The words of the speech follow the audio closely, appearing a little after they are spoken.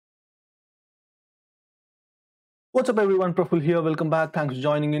What's up everyone, Praful here, welcome back, thanks for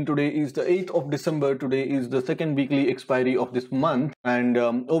joining in. Today is the 8th of December, today is the second weekly expiry of this month, and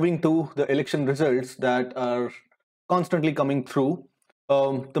owing to the election results that are constantly coming through,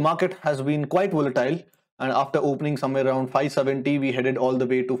 the market has been quite volatile, and after opening somewhere around 570 we headed all the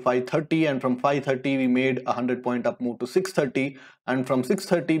way to 530, and from 530 we made a 100 point up move to 630, and from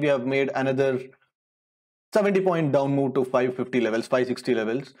 630 we have made another 70 point down move to 550 levels, 560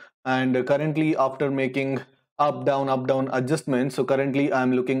 levels. And currently after making up down adjustments, so currently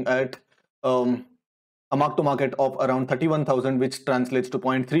I'm looking at um, a mark to market of around 31,000, which translates to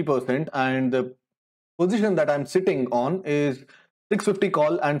 0.3%, and the position that I'm sitting on is 650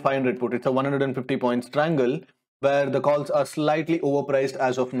 call and 500 put. It's a 150 points triangle where the calls are slightly overpriced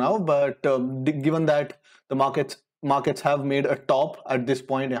as of now, but given that the markets have made a top at this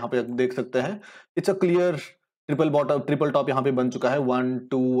point, यहाँ पे देख सकते हैं, it's a clear triple top यहाँ पे बन चुका है 1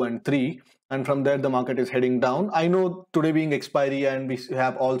 2 and 3, and from there the market is heading down. I know today being expiry and we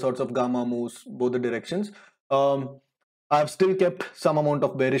have all sorts of gamma moves both the directions. I've still kept some amount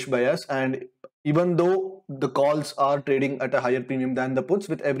of bearish bias, and even though the calls are trading at a higher premium than the puts,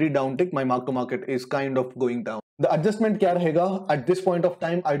 with every downtick my mark to market is kind of going down. The adjustment kya rahega at this point of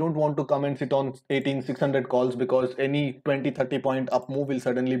time? I don't want to come and sit on 18,600 calls because any 20-30 point up move will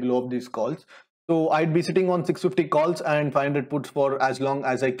suddenly blow up these calls. So I'd be sitting on 650 calls and 500 puts for as long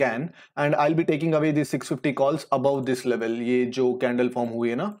as I can, and I'll be taking away these 650 calls above this level. ये जो candle form हुई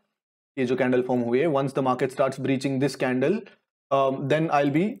है ना, ये जो candle form हुई है, once the market starts breaching this candle, then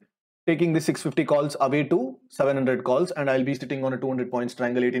I'll be taking the 650 calls away to 700 calls, and I'll be sitting on a 200 points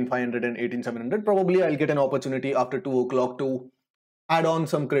triangle, 18,500 and 18,700. Probably I'll get an opportunity after 2 o'clock to add on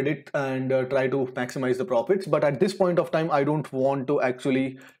some credit and try to maximize the profits. But at this point of time, I don't want to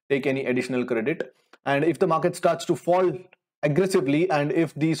actually take any additional credit. And if the market starts to fall aggressively, and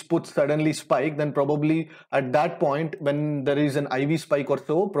if these puts suddenly spike, then probably at that point when there is an IV spike or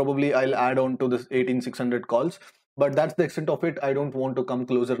so, probably I'll add on to this 18,600 calls. But that's the extent of it. I don't want to come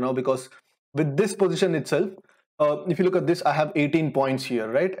closer now, because with this position itself, if you look at this, I have 18 points here,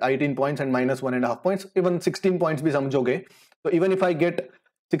 right? 18 points and minus 1.5 points, even 16 points bhi samjhoge. So even if I get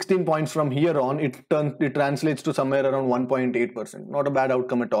 16 points from here on, it translates to somewhere around 1.8%. Not a bad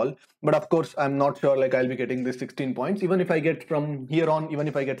outcome at all. But of course, I'm not sure like I'll be getting this 16 points. Even if I get from here on, even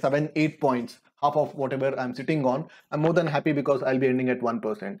if I get 7-8 points, half of whatever I'm sitting on, I'm more than happy, because I'll be ending at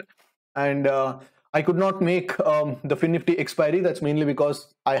 1%. And I could not make the FinNifty expiry. That's mainly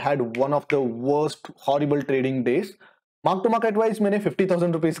because I had one of the worst horrible trading days. Mark to market wise, मैंने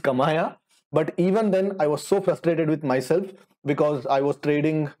 50,000 rupees kamaya, but even then I was so frustrated with myself, because I was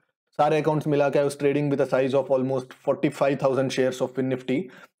trading, सारे accounts मिला के I was trading with a size of almost 45,000 shares of FinNifty,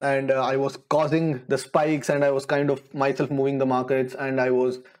 and I was causing the spikes, and I was kind of myself moving the markets, and I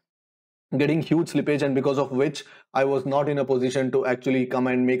was getting huge slippage, and because of which I was not in a position to actually come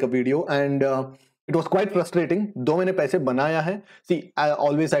and make a video, and it was quite frustrating. Though मैंने पैसे बनाया है, see,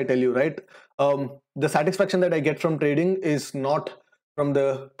 I tell you, right, the satisfaction that I get from trading is not from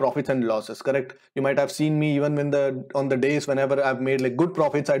the profits and losses, correct? You might have seen me even when on the days whenever I've made like good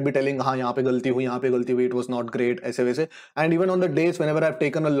profits, I'd be telling हाँ यहाँ पे गलती हुई, यहाँ पे गलती हुई, it was not great, ऐसे वैसे. And even on the days whenever I've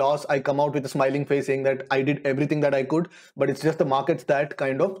taken a loss, I come out with a smiling face saying that I did everything that I could, but it's just the markets that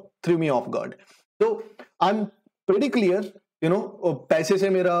kind of threw me off guard. So I'm pretty clear, you know, पैसे से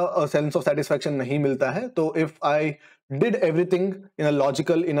मेरा sense of satisfaction नहीं मिलता है. तो if I did everything in a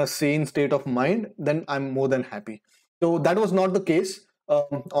logical, in a sane state of mind, then I'm more than happy. So that was not the case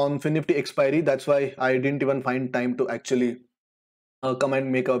on FinNifty expiry. That's why I didn't even find time to actually come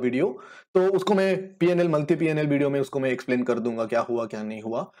and make a video. तो उसको मैं PNL multi PNL video में उसको मैं explain कर दूंगा क्या हुआ क्या नहीं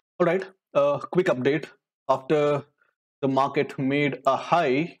हुआ. Alright, quick update. After the market made a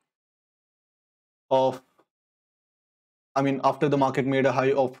high of, after the market made a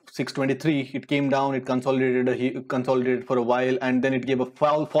high of 623, it came down, it consolidated for a while, and then it gave a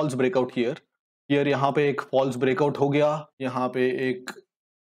false breakout here. Here यहाँ पे एक false breakout हो गया, यहाँ पे एक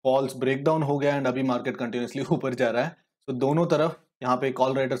false breakdown हो गया, and अभी market continuously ऊपर जा रहा है. So दोनों तरफ यहाँ पे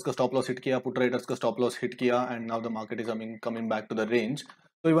call writers का stop loss hit किया, put writers का stop loss hit किया, and now the market is coming back to the range.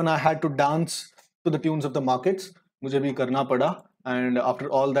 So even I had to dance to the tunes of the markets. मुझे भी करना पड़ा. And after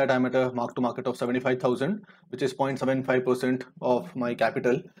all that, I'm at a mark to market of 75,000, which is 0.75% of my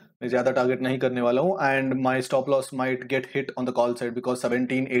capital. मैं ज़्यादा target नहीं करने वाला हूँ, and my stop loss might get hit on the call side, because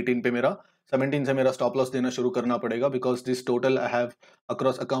 17-18 पे मेरा 17 से मेरा stop loss देना शुरू करना पड़ेगा, because this total I have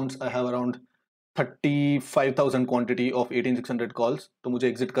across accounts, I have around 35,000 quantity of 18,600 calls. तो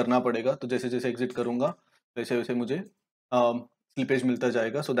मुझे exit करना पड़ेगा. तो जैसे जैसे exit करूँगा वैसे वैसे मुझे slippage मिलता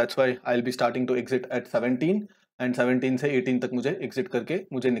जाएगा. So that's why I'll be starting to exit at 17, and 17 से 18 तक मुझे exit करके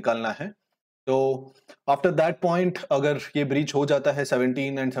मुझे निकालना है. तो आफ्टर दैट पॉइंट अगर ये ब्रीच हो जाता है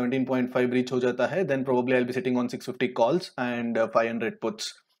 17 एंड 17.5 ब्रीच हो जाता है, then probably I will be sitting on 650 calls and 500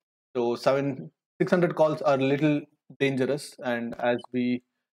 puts. So 600 calls are little dangerous, and as we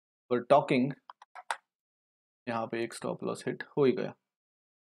were talking, यहाँ पे एक stop loss hit हो ही गया.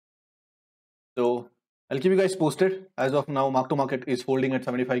 So I'll keep you guys posted. As of now, mark to market is holding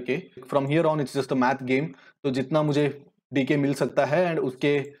at 75k. From here on, it's just a math game. तो जितना मुझे DK मिल सकता है and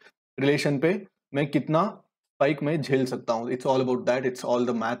उसके relation पे मैं कितना spike में झेल सकता हूँ. It's all about that. It's all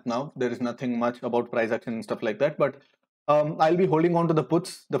the math now. There is nothing much about price action and stuff like that. But I'll be holding on to the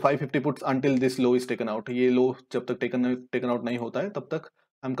puts, the 550 puts until this low is taken out. ये low जब तक taken out नहीं होता है तब तक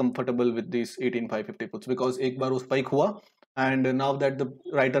I'm comfortable with these 18550 puts, because एक बार वो spike हुआ, and now that the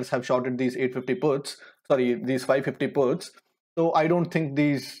writers have shorted these 850 puts, sorry, these 550 puts, so I don't think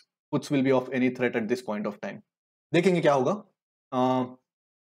these puts will be of any threat at this point of time. देखेंगे क्या होगा.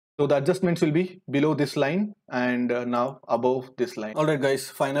 So the adjustments will be below this line and now above this line. Alright guys,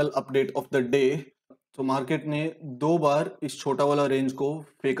 final update of the day. तो market ने दो बार इस छोटा वाला range को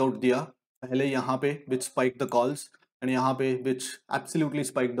फेक आउट दिया. पहले यहाँ पे विच स्पाइक द कॉल्स, एंड यहाँ पे विच absolutely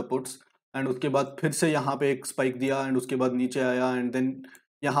spike the puts, and उसके बाद फिर से यहाँ पे एक स्पाइक दिया एंड उसके बाद नीचे आया, एंड देन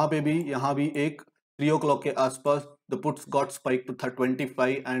यहाँ भी एक 3 o'clock के आसपास the puts got spiked to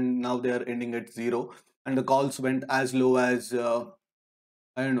 25 and now they are ending at 0, and the calls went as low as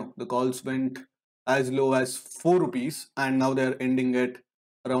I don't know, the calls went as low as 4 rupees and now they are ending at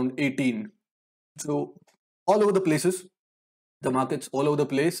around 18. So all over the places, the markets all over the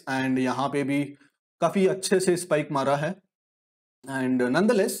place, and यहाँ पे भी काफी अच्छे से spike मारा है. And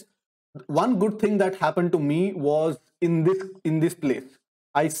nonetheless, one good thing that happened to me was in this place.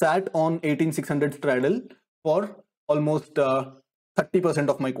 I sat on 18600 straddle for almost 30%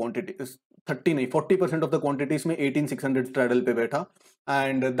 of my quantities. 30 नहीं, 40% of the quantities में 18600 straddle पे बैठा,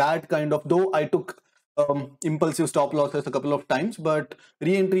 and that kind of, though I took impulsive stop losses a couple of times, but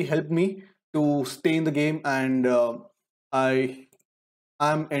re-entry helped me to stay in the game, and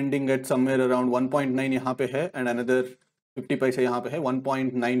I'm ending at somewhere around 1.9 यहाँ पे है, and another 50 पैसे यहाँ पे है.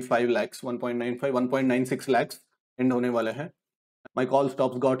 1.95 lakhs, 1.95, 1.96 lakhs end होने वाले हैं. My call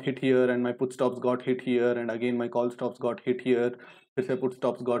stops got hit here and my put stops got hit here, and again my call stops got hit here, फिर से put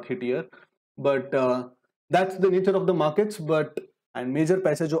stops got hit here. But that's the nature of the markets. But and major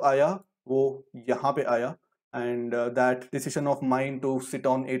पैसे जो आया वो यहाँ पे आया, and that decision of mine to sit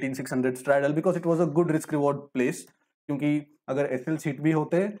on 18600 straddle, because it was a good risk reward place, क्योंकि अगर SLs hit भी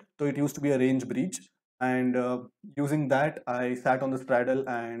होते तो it used to be a range breach, and using that I sat on the straddle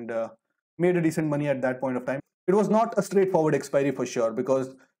and made a decent money at that point of time. It was not a straightforward expiry for sure, because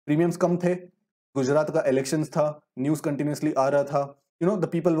premiums कम थे, गुजरात का elections था, news continuously आ रहा था, you know, the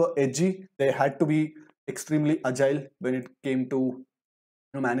people were edgy, they had to be extremely agile when it came to,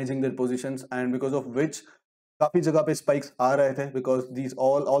 you know, managing their positions, and because of which काफी जगह पे spikes आ रहे थे, because these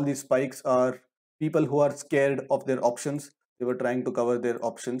all these spikes are people who are scared of their options. They were trying to cover their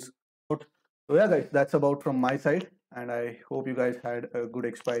options. So yeah guys, that's about from my side, and I hope you guys had a good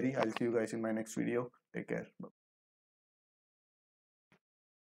expiry. I'll see you guys in my next video. Take care. Bye.